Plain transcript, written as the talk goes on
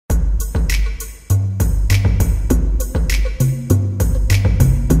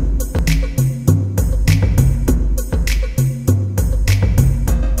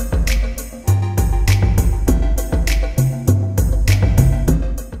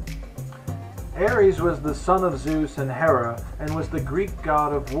Ares was the son of Zeus and Hera and was the Greek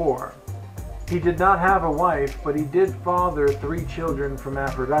god of war. He did not have a wife, but he did father 3 children from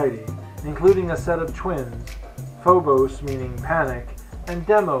Aphrodite, including a set of twins, Phobos meaning panic, and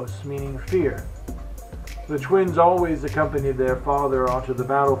Demos meaning fear. The twins always accompanied their father onto the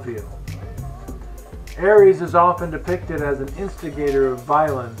battlefield. Ares is often depicted as an instigator of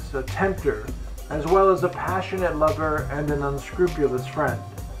violence, a tempter, as well as a passionate lover and an unscrupulous friend.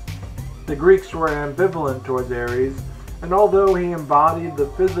 The Greeks were ambivalent towards Ares, and although he embodied the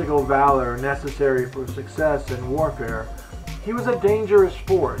physical valor necessary for success in warfare, he was a dangerous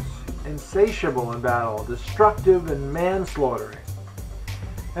force, insatiable in battle, destructive and manslaughtering.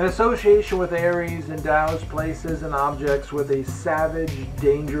 An association with Ares endows places and objects with a savage,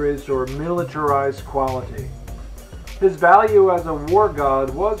 dangerous, or militarized quality. His value as a war god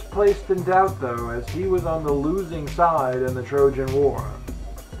was placed in doubt, though, as he was on the losing side in the Trojan War.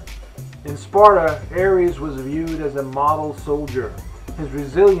 In Sparta, Ares was viewed as a model soldier. His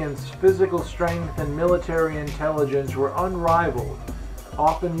resilience, physical strength, and military intelligence were unrivaled.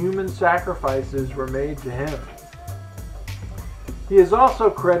 Often human sacrifices were made to him. He is also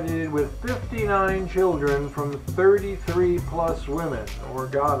credited with 59 children from 33 plus women, or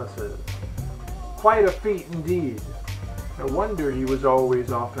goddesses. Quite a feat indeed. No wonder he was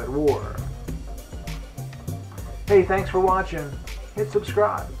always off at war. Hey, thanks for watching. Hit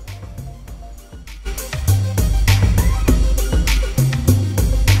subscribe.